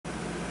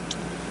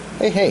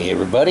Hey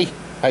everybody,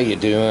 how you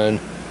doing?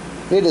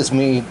 It is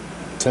me,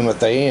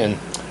 Timothy, and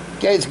you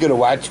guys gonna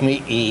watch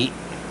me eat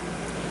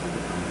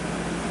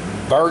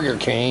Burger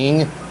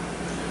King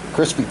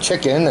crispy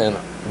chicken and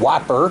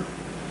Whopper,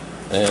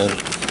 and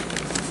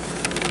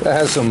it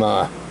has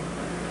some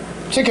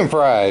chicken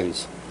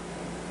fries.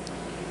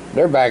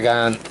 They're back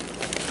on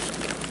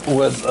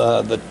with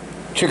the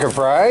chicken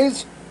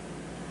fries.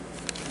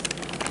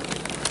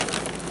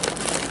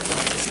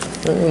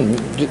 And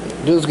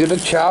just get a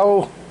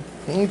chow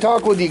and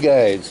talk with you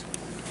guys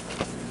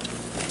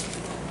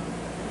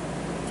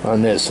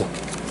on this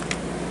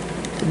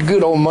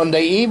good old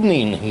Monday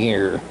evening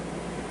here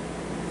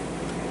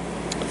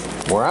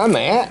where I'm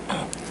at.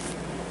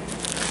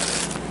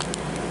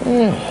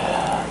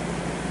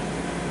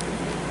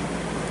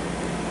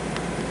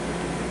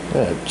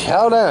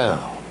 Chow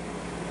down.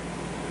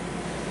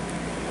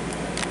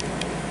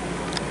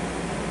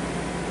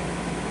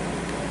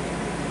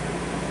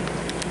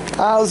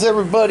 How's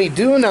everybody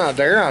doing out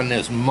there on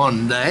this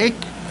Monday?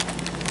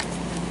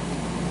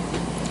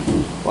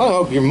 Well, I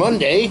hope your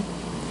Monday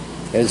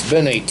has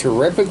been a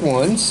terrific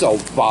one so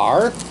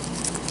far.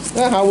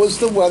 Now, how was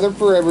the weather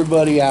for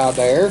everybody out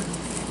there?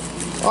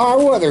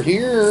 Our weather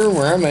here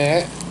where I'm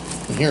at,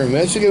 here in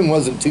Michigan,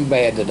 wasn't too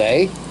bad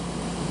today.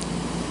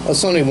 A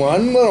sunny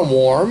one, a little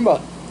warm,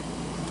 but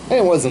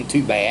it wasn't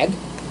too bad.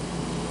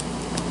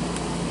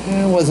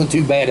 It wasn't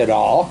too bad at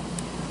all.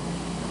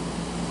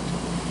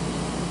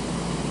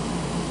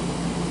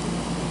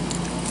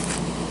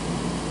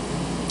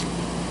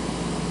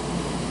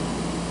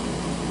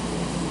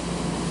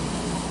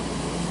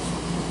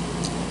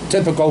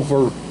 Typical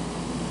for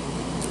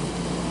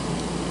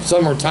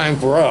summertime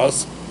for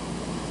us.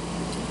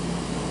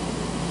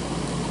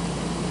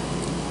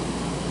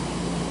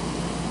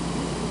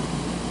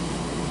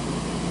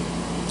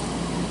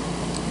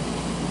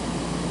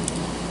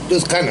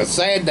 Just kind of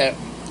sad that,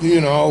 you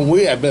know,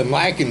 we have been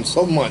lacking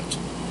so much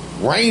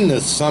rain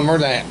this summer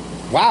that,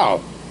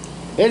 wow,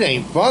 it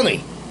ain't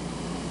funny.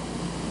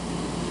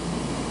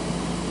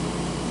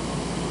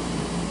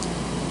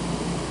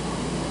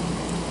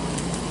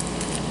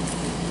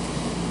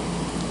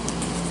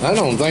 I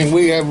don't think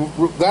we have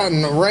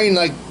gotten rain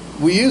like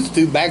we used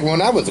to back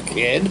when I was a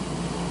kid.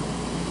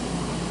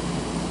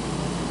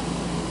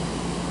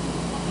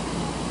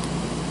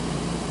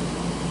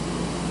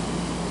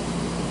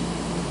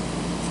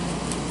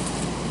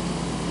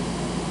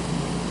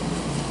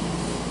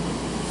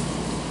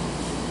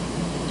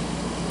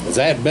 Has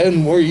that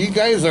been where you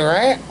guys are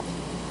at?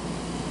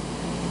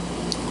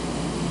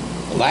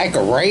 Lack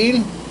of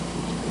rain?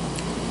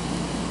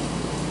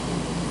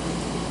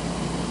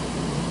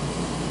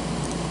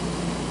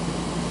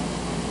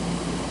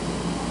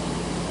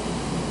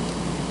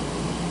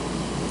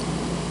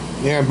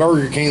 Yeah,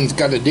 Burger King's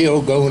got a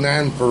deal going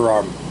on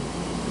for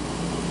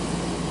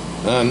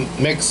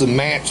mix and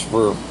match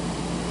for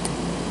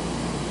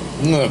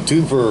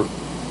 2 for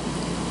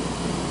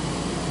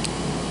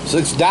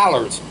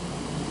 $6.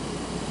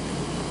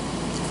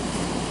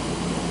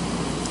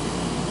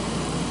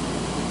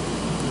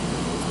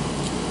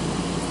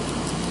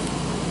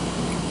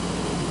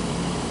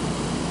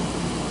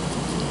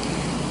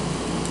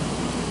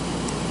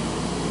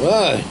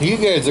 Well, you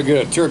guys are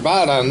gonna trip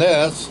out on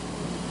this.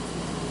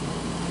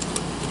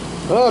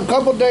 Well, a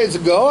couple days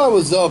ago, I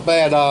was up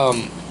at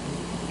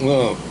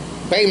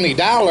Family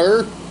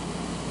Dollar,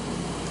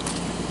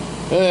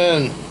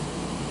 and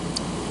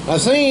I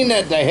seen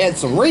that they had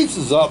some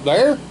Reese's up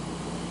there,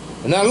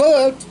 and I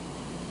looked,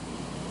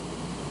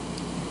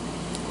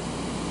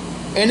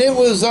 and it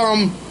was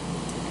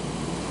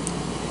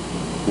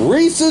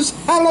Reese's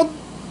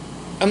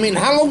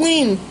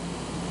Halloween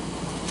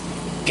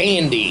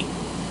candy.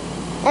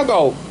 I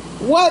go,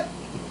 what?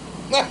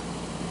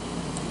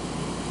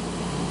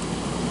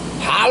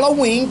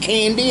 Halloween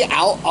candy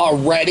out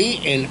already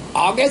in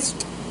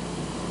August?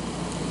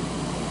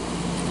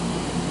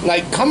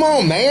 Like, come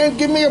on, man,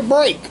 give me a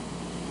break.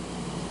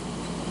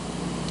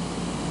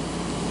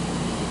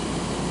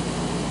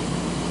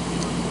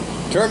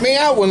 Turned me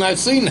out when I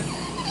seen it.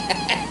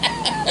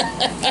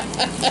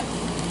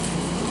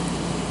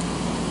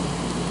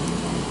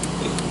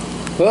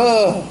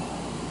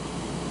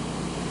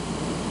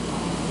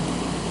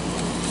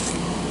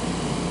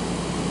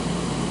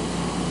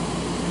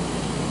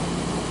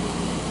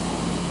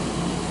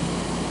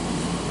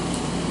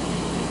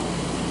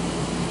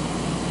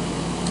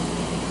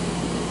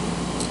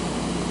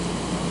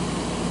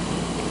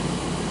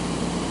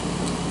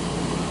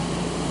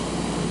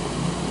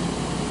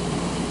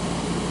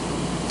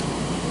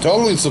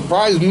 Totally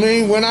surprised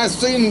me when I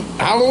seen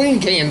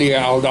Halloween candy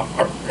out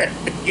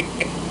already.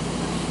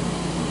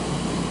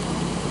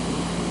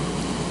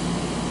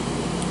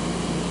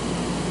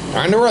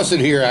 Kinda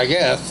rusted here, I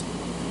guess.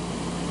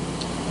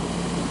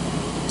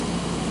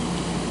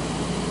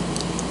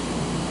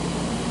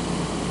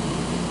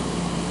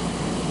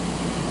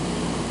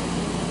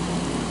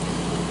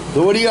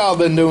 So what have y'all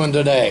been doing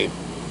today?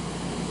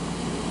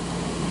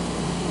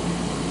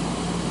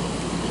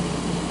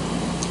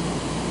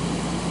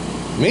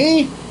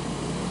 Me?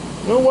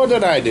 Well, what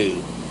did I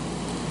do?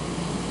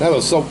 That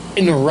was so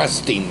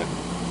interesting.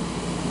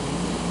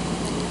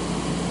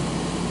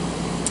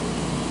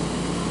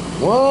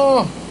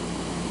 Well,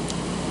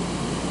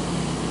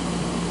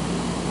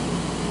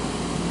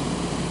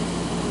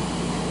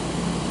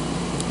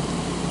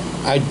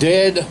 I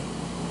did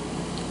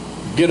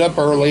get up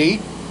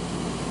early.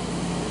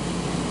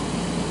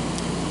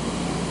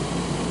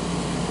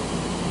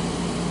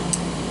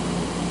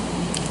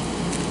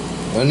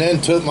 And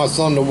then took my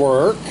son to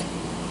work.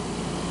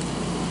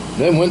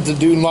 Then went to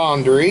do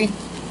laundry,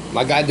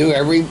 like I do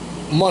every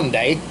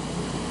Monday.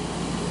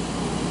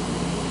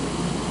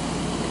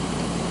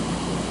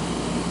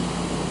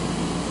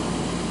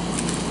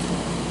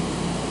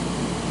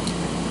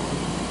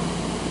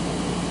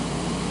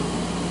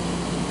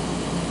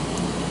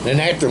 Then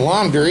after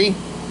laundry,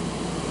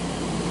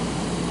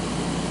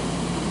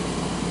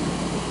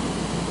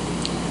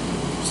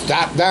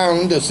 stopped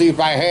down to see if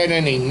I had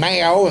any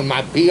mail in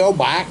my P.O.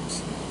 box.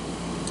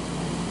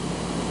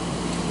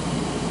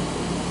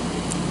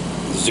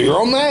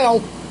 Zero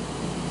mail.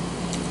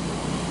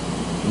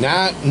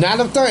 Not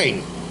a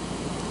thing.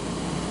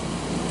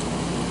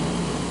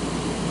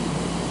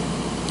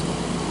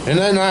 And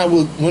then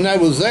when I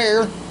was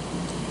there,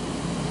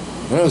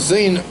 I was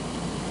seeing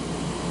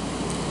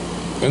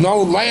an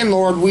old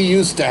landlord we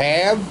used to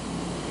have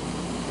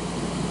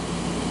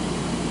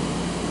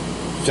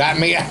shot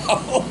me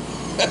out.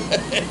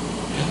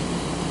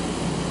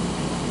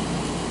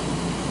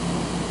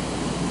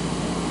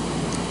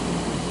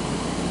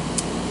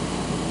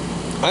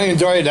 I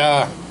enjoyed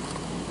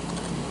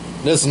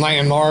this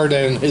landlord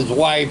and his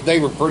wife. They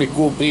were pretty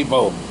cool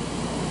people.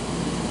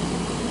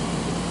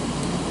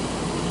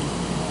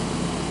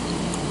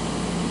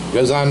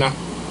 Because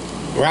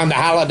around the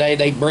holiday,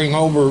 they bring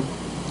over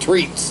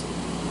treats.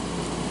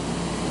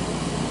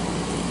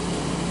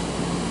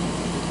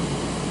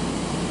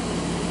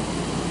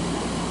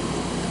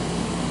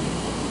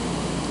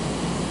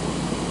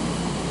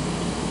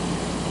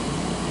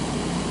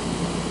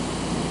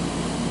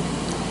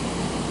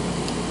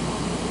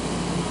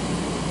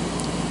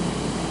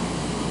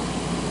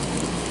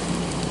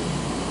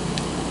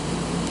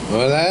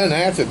 Well, then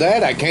after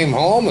that, I came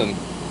home and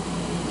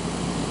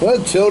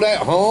chilled at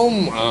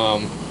home.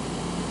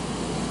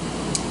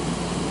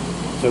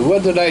 So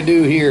what did I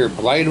do here?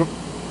 Played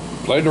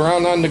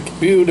around on the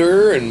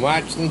computer and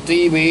watched some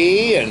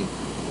TV, and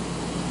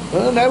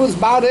well, that was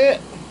about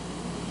it.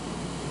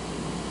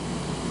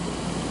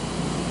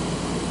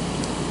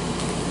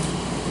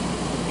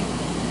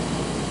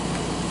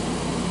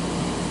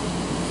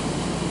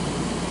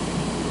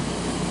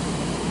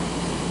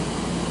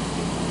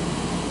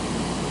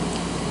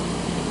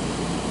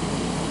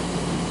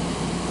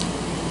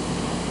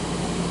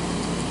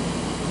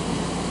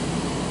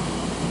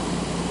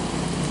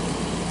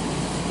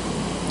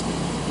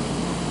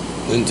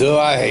 Until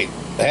I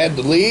had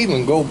to leave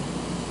and go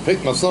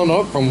pick my son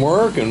up from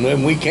work, and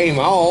then we came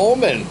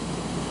home, and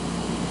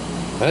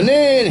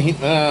then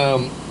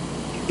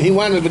he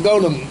wanted to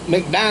go to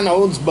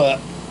McDonald's, but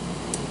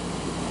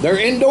their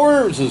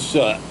indoors is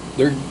shut.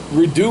 They're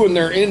redoing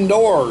their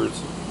indoors.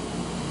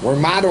 We're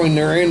modeling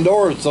their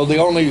indoors, so the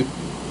only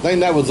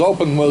thing that was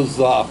open was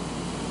the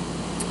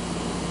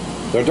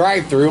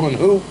drive-thru, and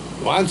who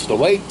wants to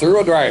wait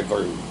through a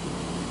drive-thru?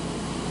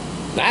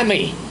 Not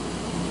me.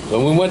 So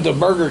we went to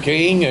Burger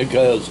King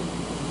because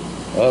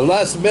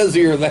less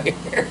busier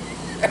there.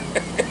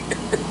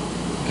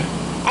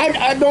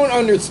 I don't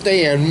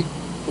understand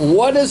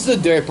what is the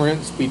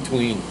difference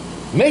between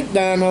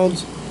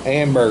McDonald's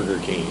and Burger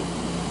King.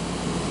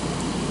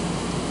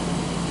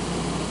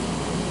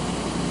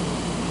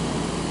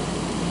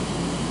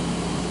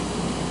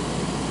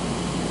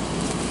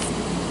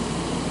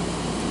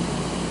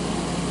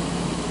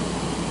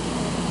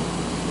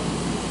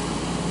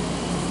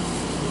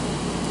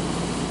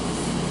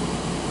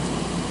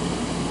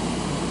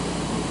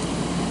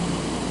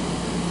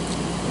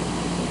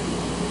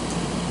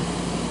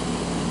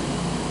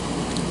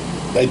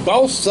 They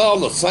both sell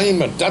the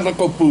same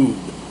identical food.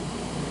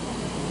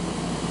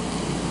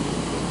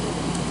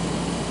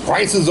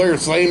 Prices are the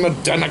same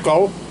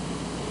identical.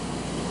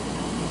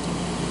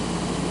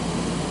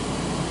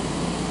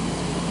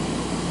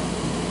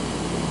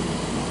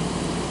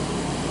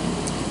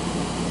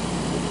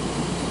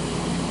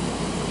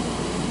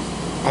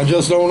 I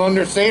just don't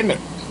understand it.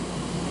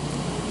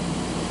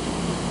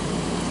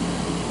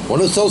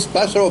 What is so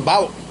special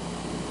about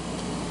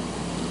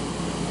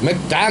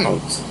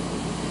McDonald's?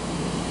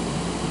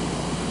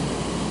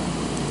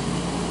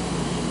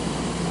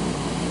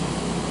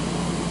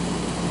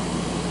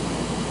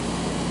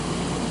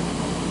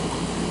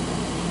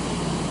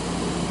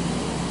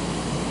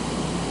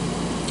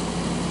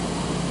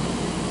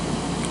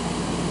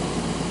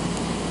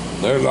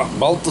 They're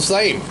both the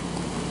same.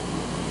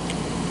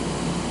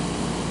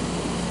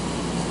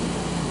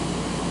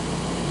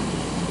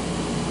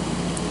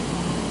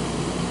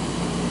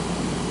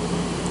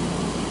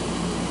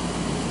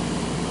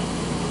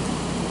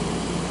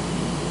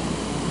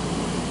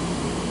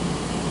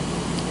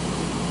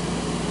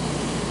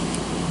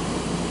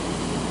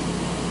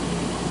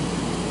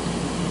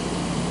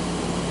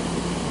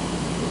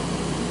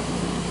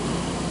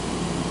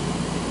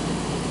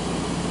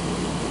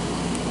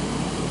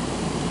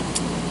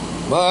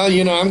 Well,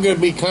 you know, I'm going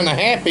to be kind of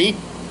happy.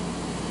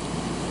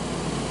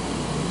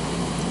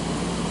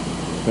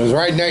 Because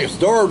right next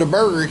door to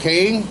Burger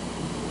King,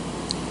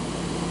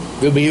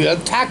 there'll be a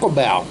Taco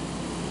Bell.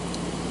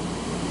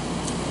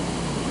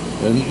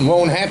 And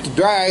won't have to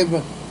drive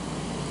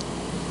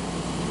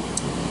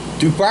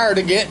too far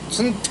to get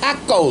some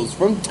tacos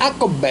from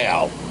Taco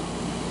Bell.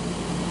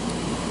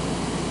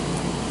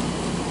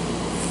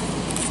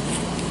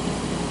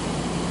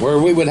 Where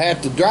we would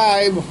have to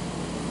drive,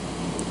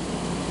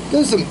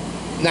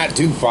 not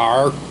too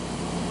far.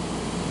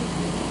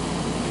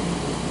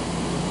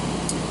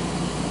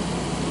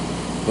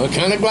 But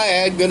kind of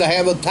glad, good to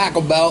have a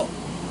Taco Bell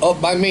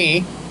up by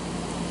me.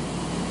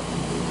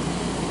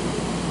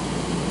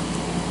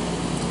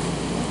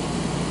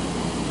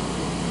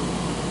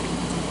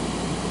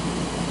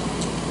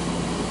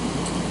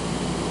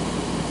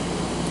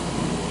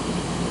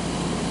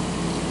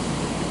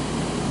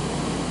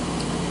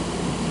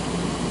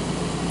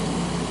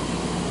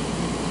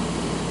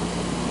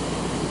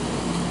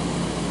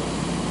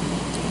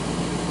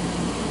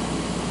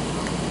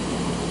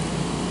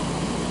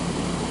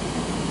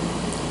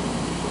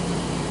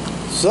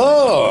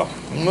 So,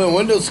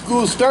 when does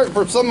school start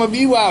for some of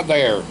you out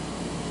there?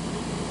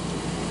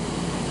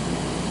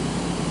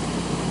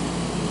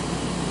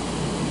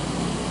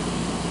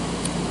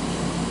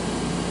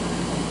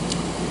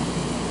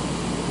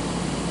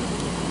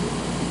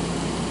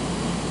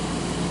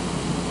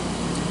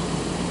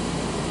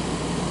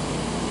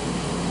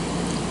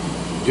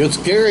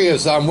 Just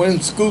curious on when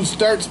school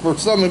starts for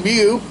some of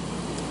you.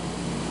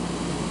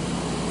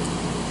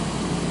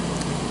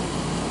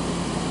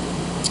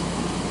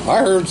 I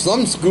heard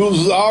some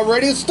schools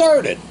already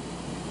started.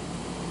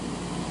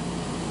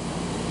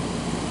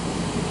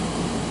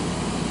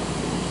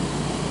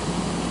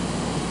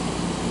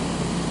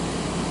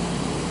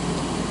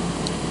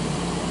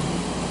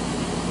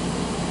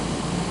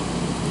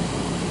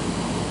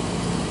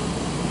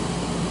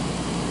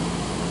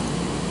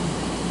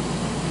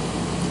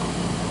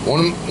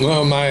 One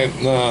of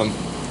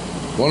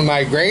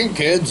my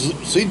grandkids,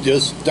 she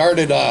just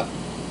started a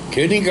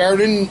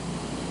kindergarten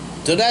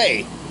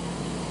today.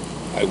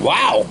 Like,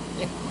 wow.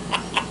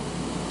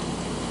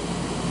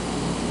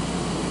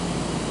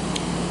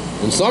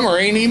 And summer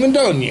ain't even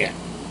done yet.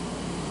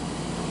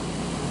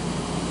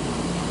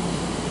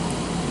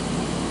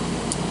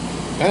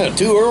 Kind of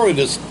too early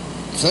to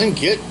send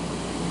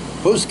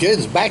push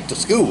kids back to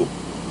school.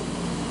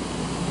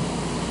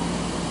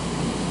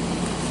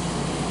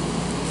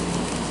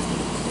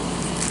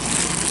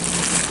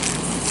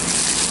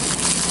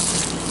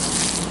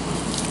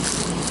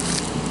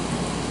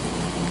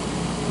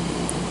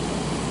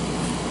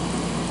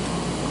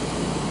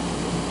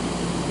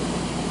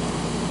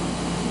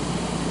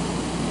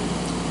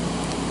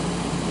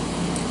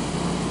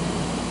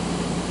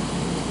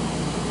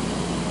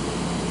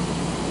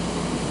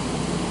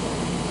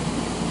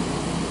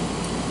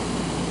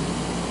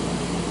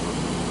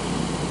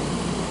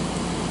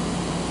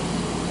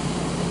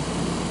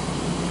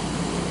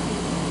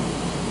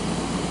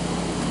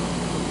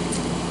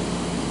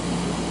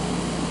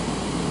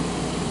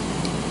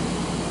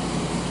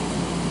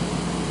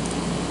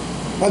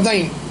 I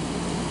think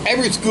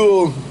every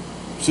school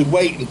should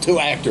wait until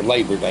after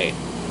Labor Day.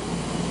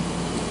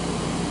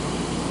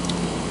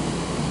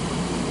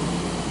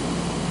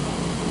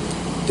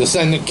 To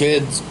send the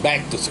kids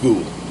back to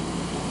school.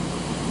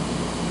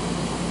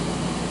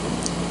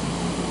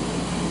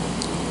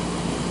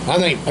 I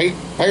think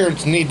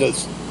parents need to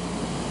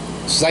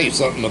say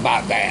something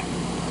about that.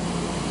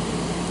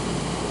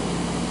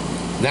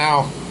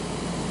 Now,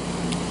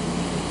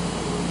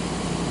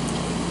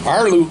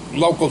 our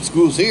local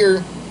schools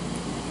here,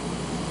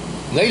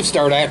 they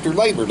start after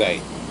Labor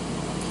Day.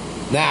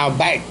 Now,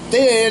 back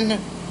then,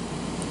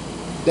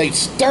 they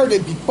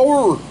started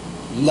before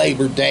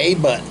Labor Day,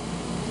 but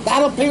a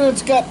lot of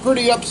parents got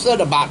pretty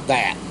upset about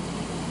that.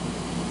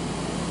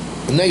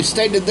 And they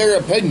stated their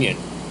opinion.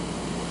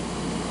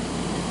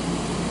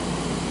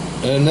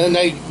 And then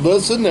they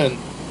listened and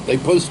they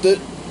pushed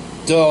it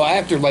till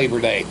after Labor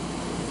Day.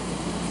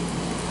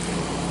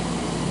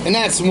 And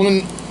that's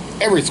when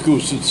every school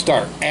should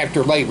start,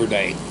 after Labor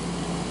Day.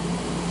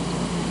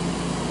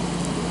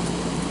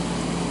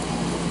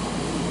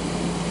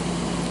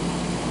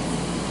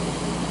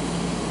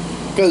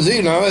 Because,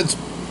 you know, it's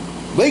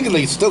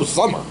legally still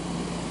summer.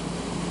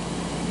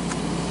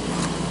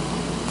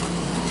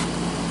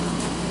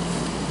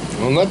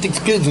 Well, let these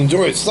kids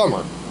enjoy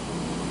summer.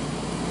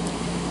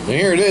 And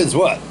here it is,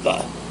 what?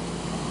 The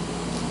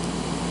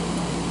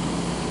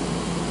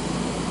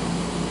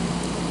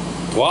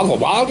 12th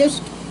of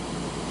August?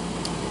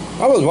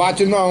 I was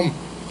watching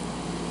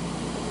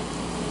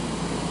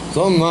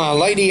some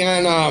lady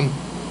on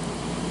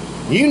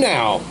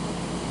YouNow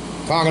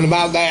talking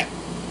about that.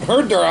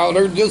 Her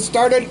daughter just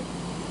started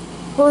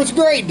first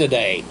grade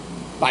today.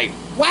 Like,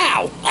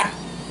 wow!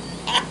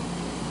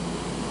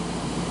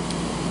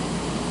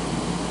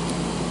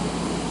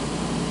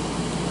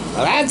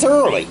 Now that's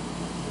early.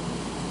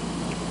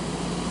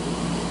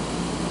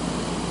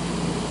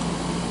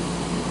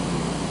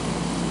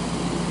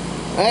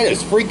 That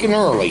is freaking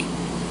early.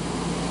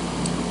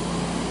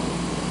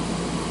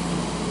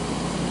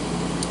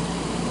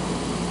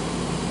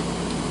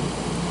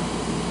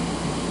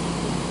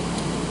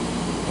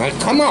 Now,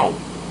 come on.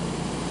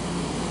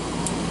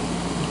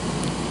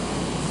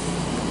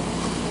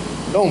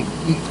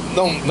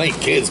 Don't make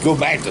kids go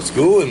back to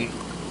school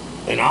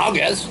in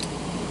August.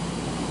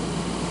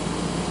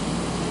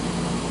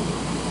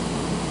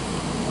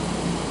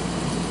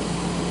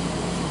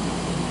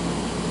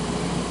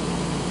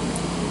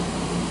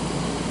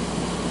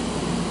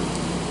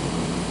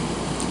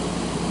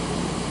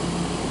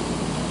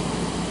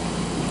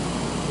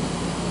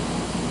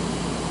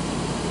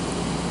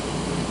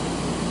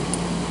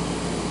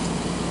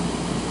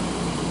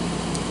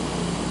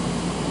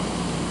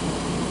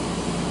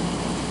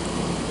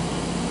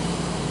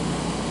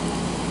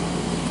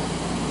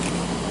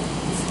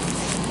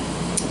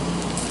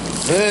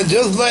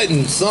 Just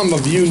letting some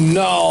of you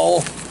know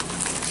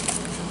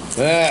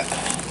that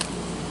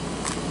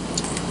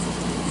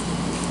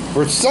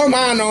for some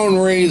unknown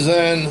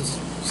reason,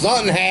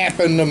 something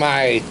happened to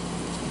my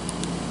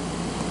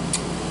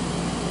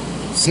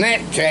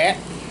Snapchat.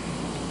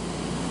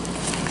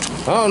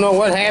 I don't know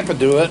what happened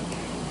to it.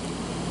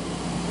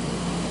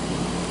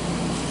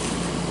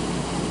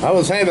 I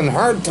was having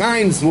hard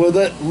times with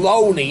it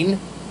loading.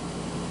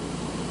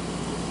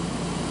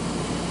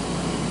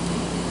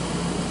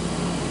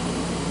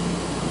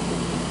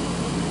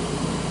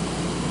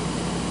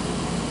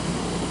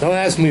 Don't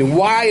ask me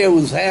why I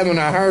was having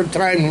a hard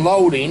time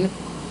loading.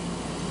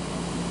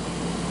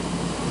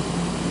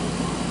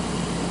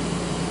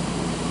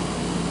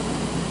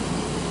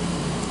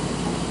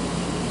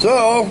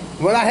 So,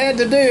 what I had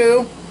to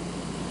do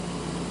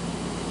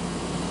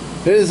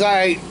is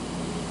I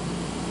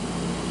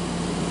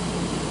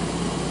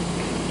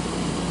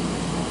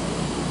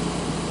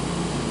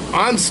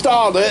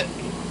uninstalled it,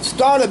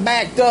 started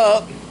backed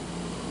up,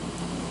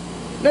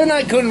 then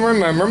I couldn't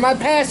remember my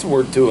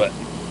password to it.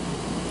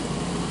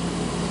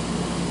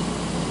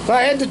 So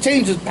I had to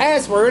change his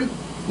password.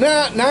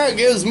 Now it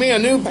gives me a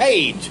new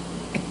page.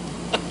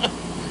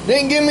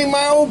 Didn't give me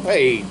my old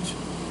page.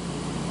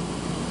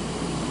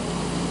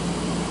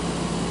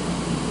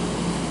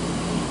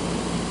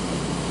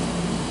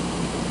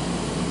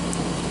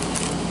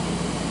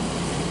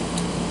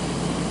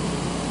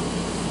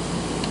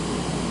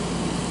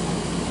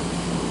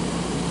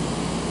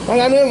 Well,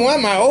 I didn't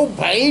want my old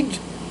page.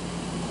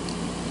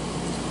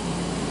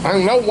 I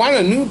don't want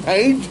a new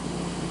page.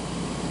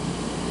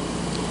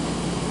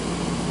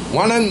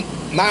 Wanted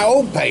my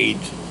old page,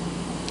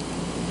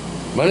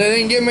 but it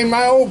didn't give me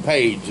my old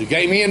page. It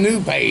gave me a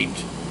new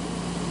page.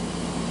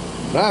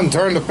 Now I'm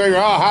trying to figure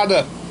out how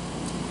to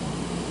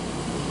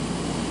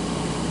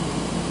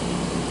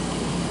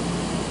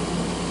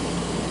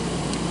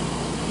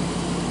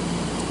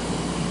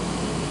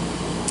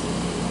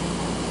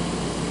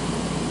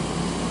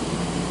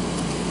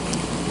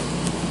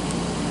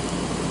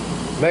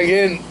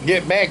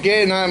get back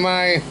in on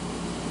my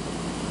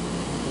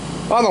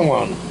other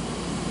one.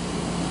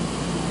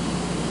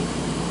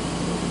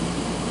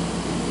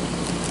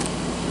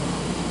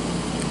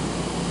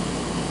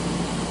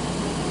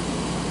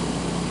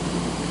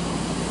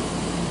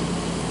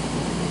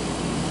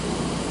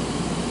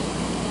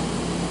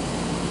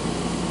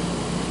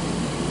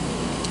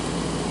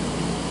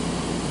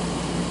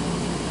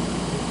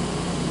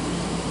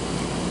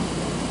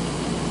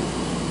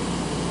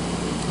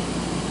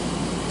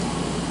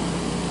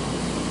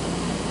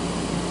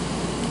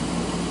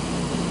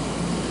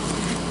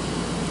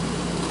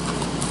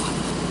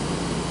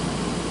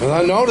 And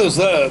I noticed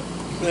that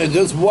it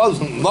just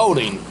wasn't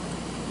loading.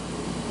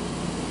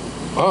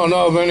 I don't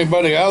know if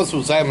anybody else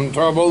was having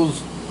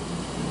troubles.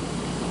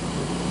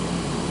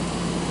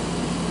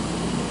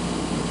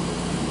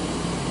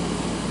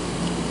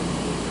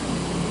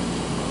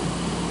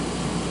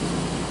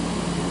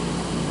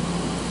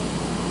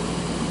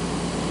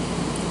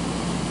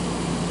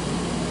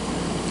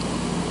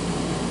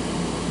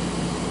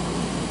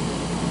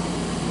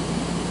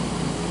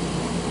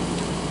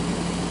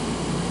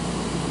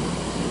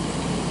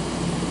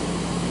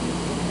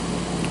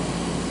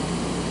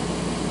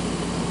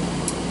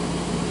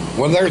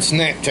 Well, there's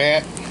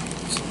Snapchat.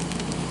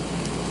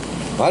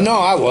 I know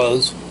I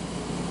was.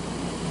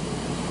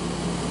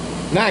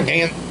 Now I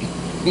can't.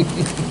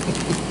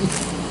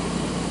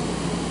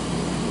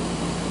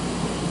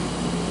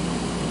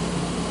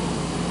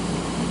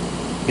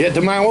 Get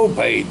to my old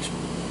page.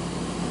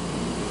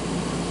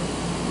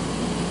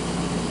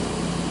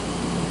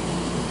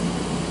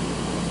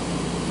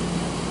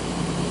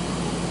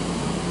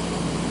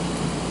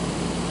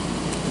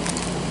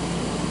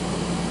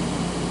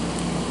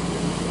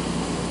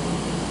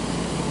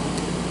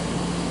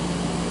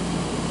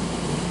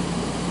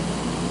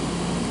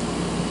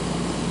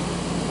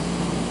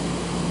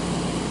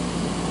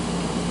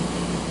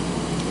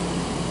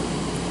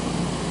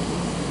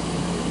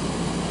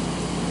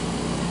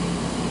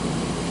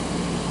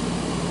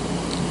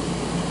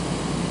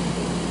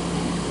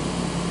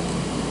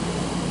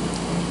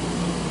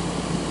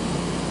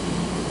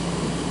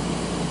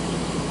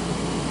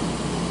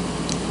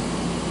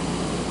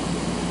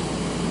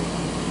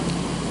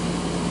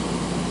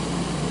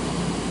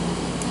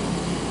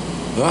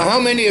 How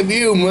many of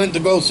you went to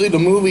go see the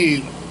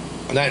movie,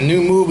 that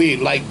new movie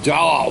like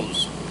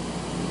Jaws?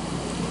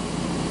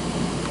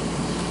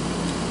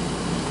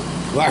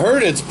 Well, I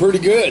heard it's pretty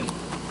good.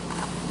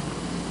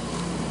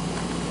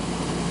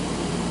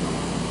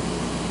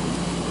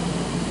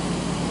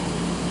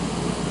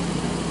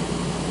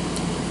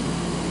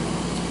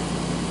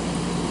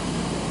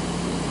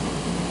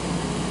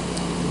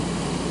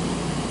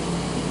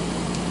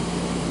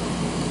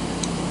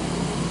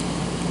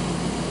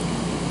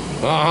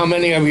 How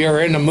many of you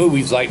are into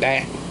movies like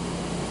that?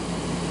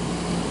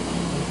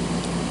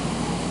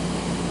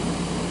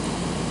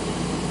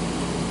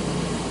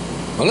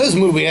 Well, this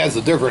movie has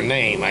a different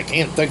name. I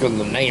can't think of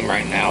the name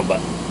right now, but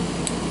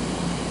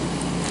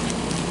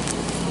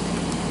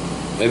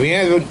if you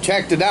haven't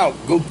checked it out,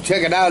 go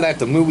check it out at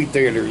the movie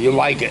theater. You'll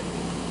like it.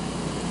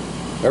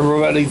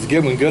 Everybody's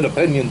giving good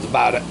opinions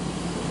about it.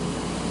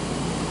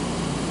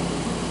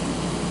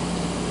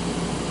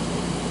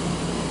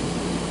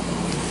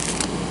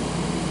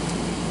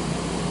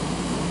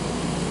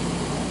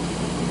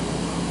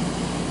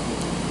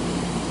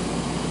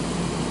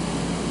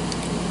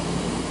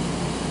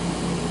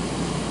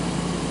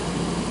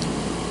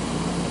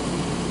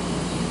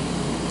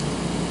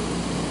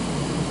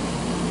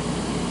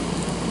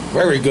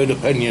 Very good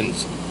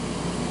opinions.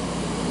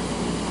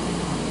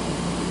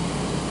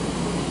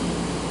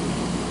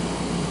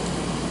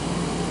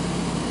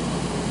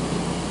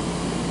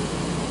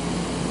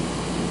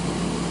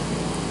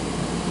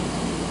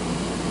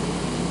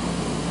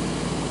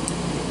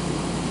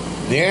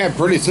 Yeah,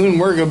 pretty soon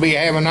we're going to be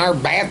having our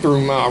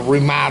bathroom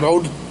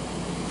remodeled.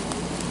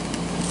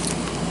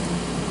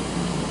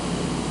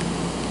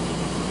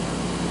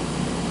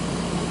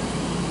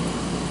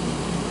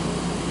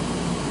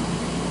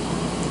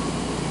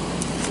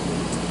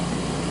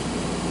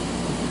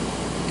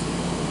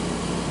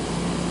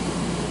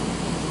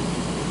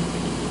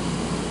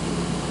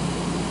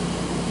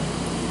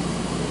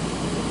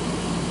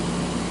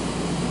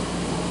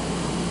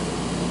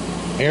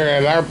 Here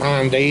at our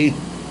Pondee.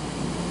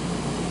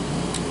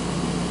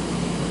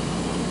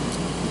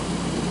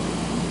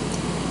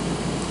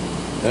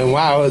 And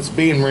while it's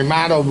being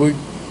remodeled,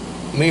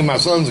 me and my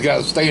son's got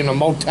to stay in a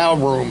motel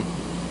room.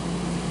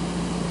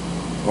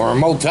 Or a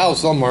motel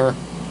somewhere.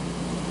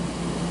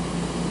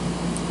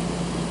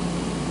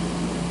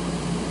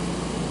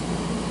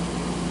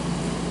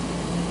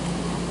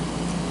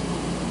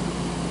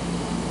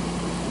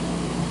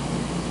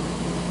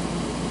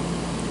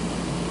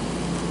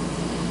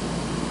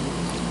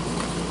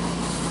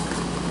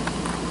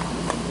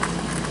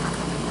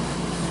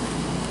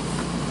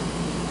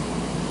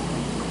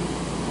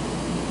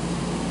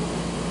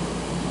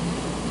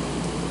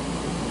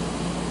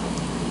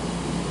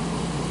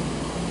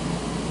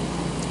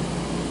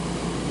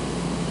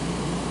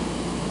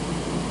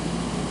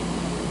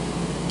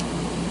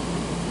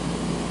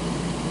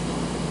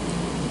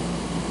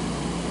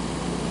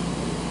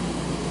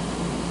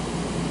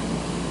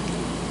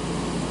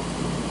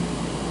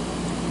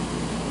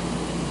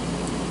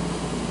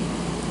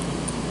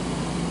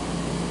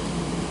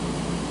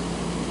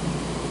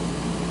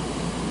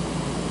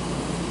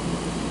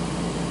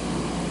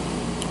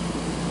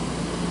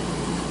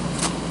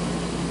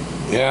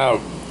 Yeah.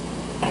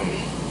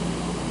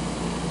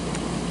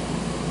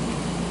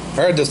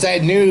 Heard the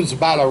sad news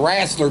about a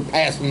wrestler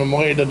passing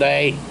away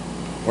today.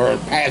 Or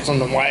passing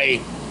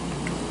away.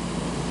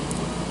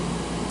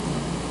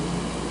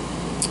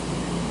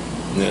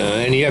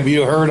 Any of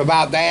you heard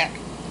about that?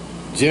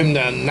 Jim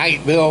the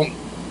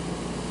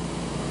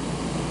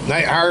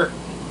Neidhart.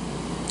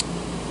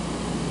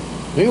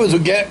 He was a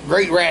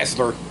great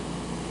wrestler.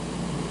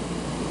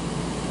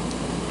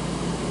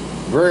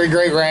 Very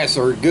great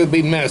wrestler. Good to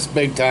be missed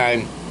big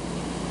time.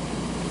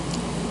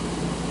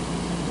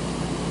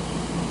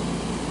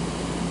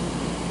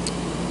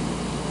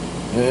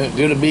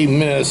 Good to be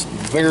missed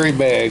very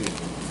big.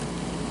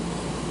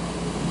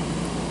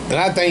 And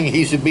I think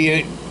he should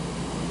be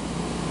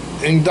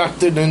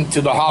inducted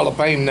into the Hall of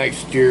Fame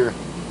next year.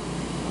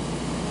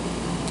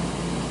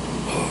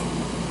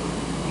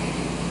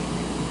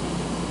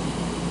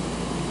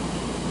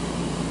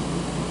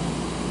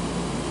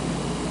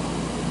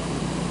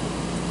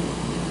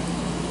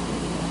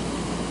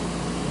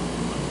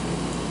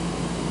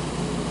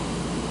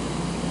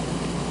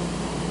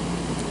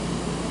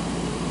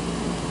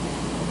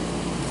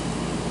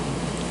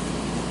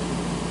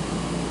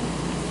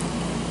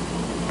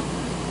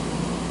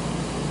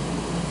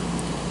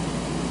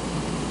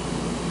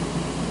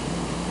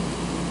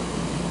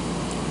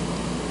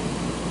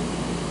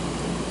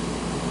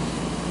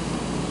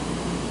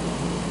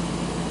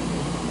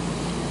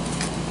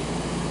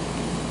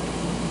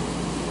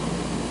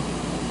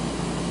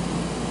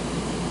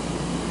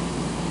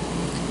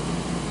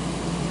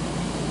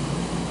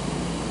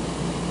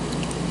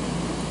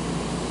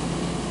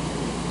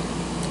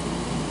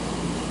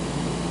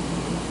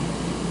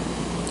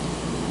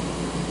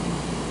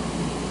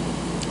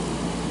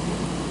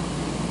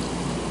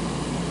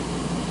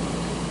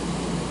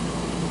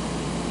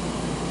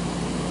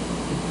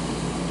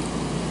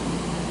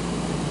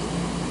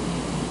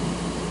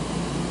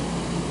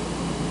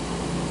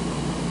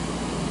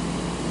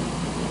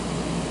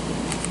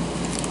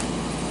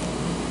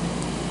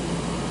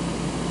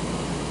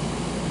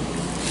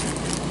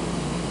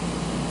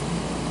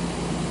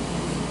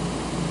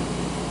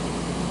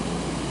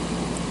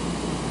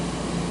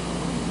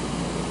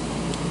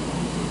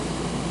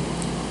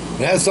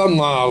 That's some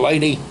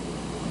lady.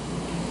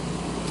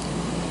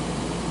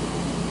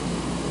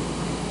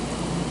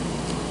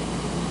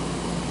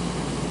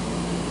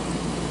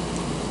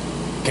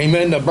 Came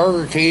into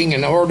Burger King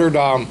and ordered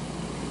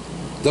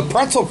the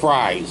pretzel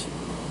fries.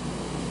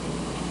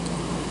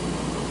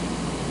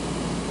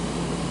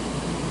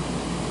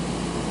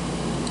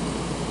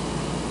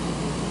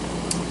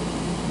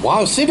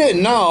 Well, she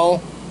didn't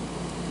know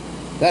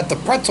that the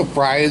pretzel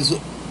fries,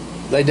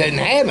 they didn't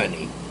have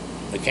any,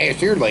 the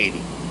cashier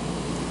lady.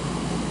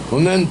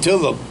 And then until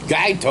the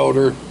guy told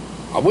her,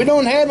 "Oh, we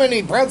don't have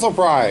any pretzel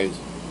fries."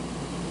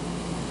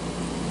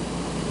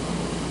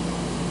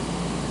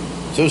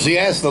 So she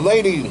asked the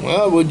lady,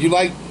 "Well, would you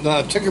like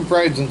chicken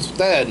fries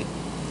instead?"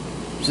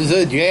 She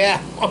said,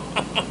 "Yeah."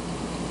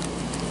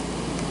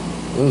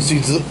 And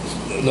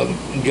the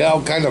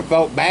gal kind of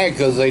felt bad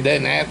because they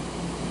didn't have,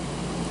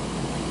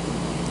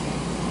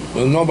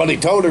 well, nobody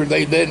told her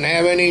they didn't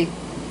have any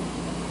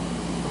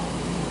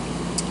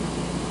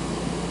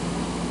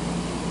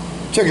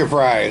chicken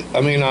fries. I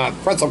mean,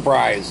 pretzel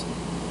fries.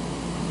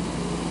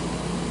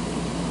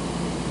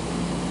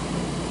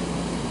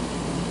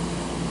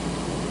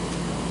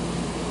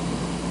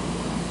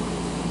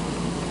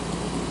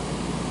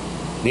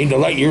 Need to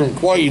let your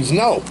employees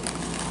know.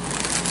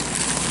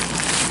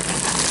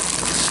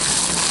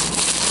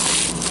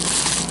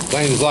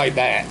 Things like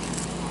that.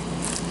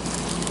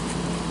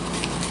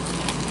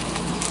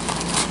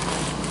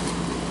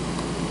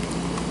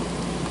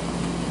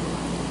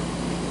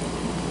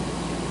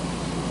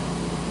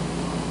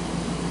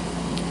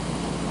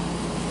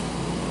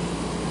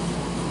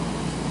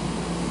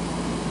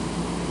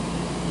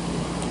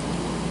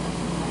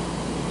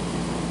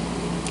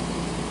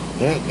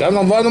 Yeah,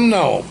 gotta let them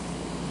know.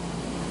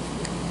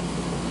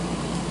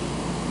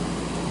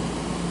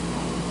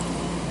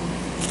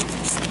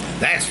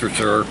 That's for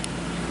sure.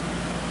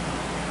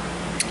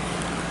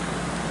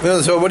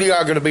 Well, so what are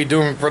y'all going to be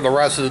doing for the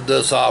rest of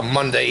this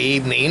Monday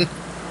evening?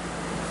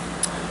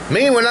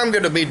 Me, what I'm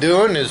going to be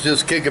doing is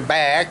just kicking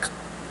back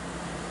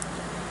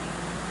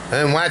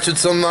and watching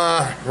some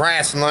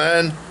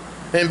wrestling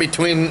in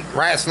between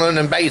wrestling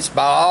and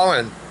baseball,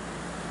 and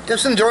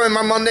just enjoying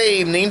my Monday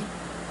evening.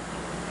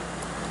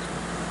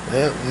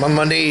 Yeah, my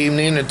Monday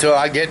evening until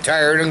I get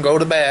tired and go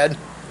to bed.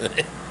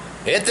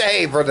 It's a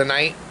hay for the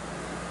night.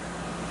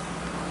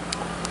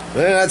 And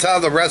that's how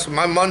the rest of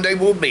my Monday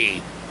will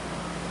be.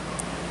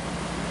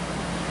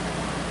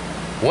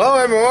 Well,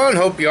 everyone,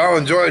 hope you all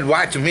enjoyed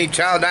watching me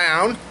chow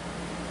down.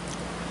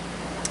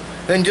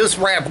 And just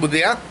wrap with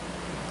you.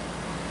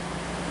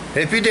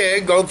 If you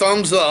did, go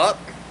thumbs up.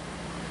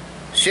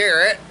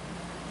 Share it.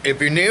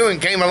 If you're new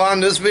and came along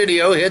this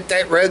video, hit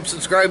that red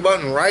subscribe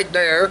button right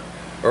there.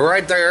 Or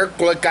right there,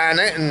 click on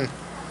it and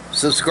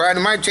subscribe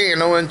to my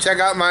channel and check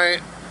out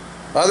my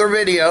other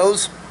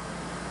videos.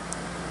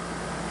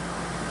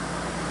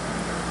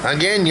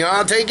 Again,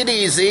 y'all take it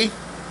easy.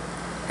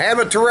 Have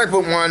a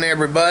terrific one,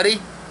 everybody.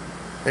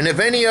 And if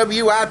any of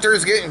you out there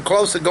is getting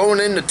close to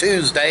going into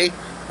Tuesday,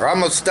 or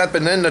almost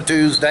stepping into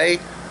Tuesday,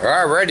 or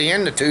already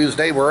into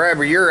Tuesday,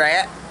 wherever you're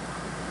at,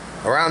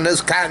 around this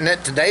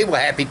continent today,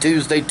 well, happy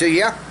Tuesday to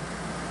you.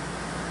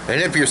 And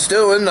if you're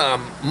still in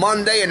the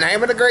Monday and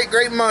having a great,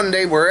 great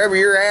Monday, wherever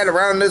you're at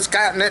around this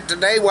continent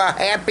today, well,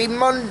 happy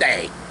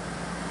Monday.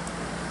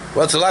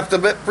 What's left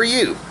of it for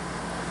you?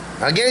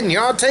 Again,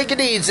 y'all take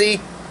it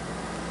easy.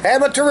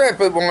 Have a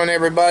terrific one,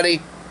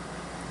 everybody.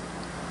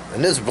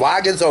 And this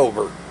vlog is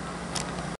over.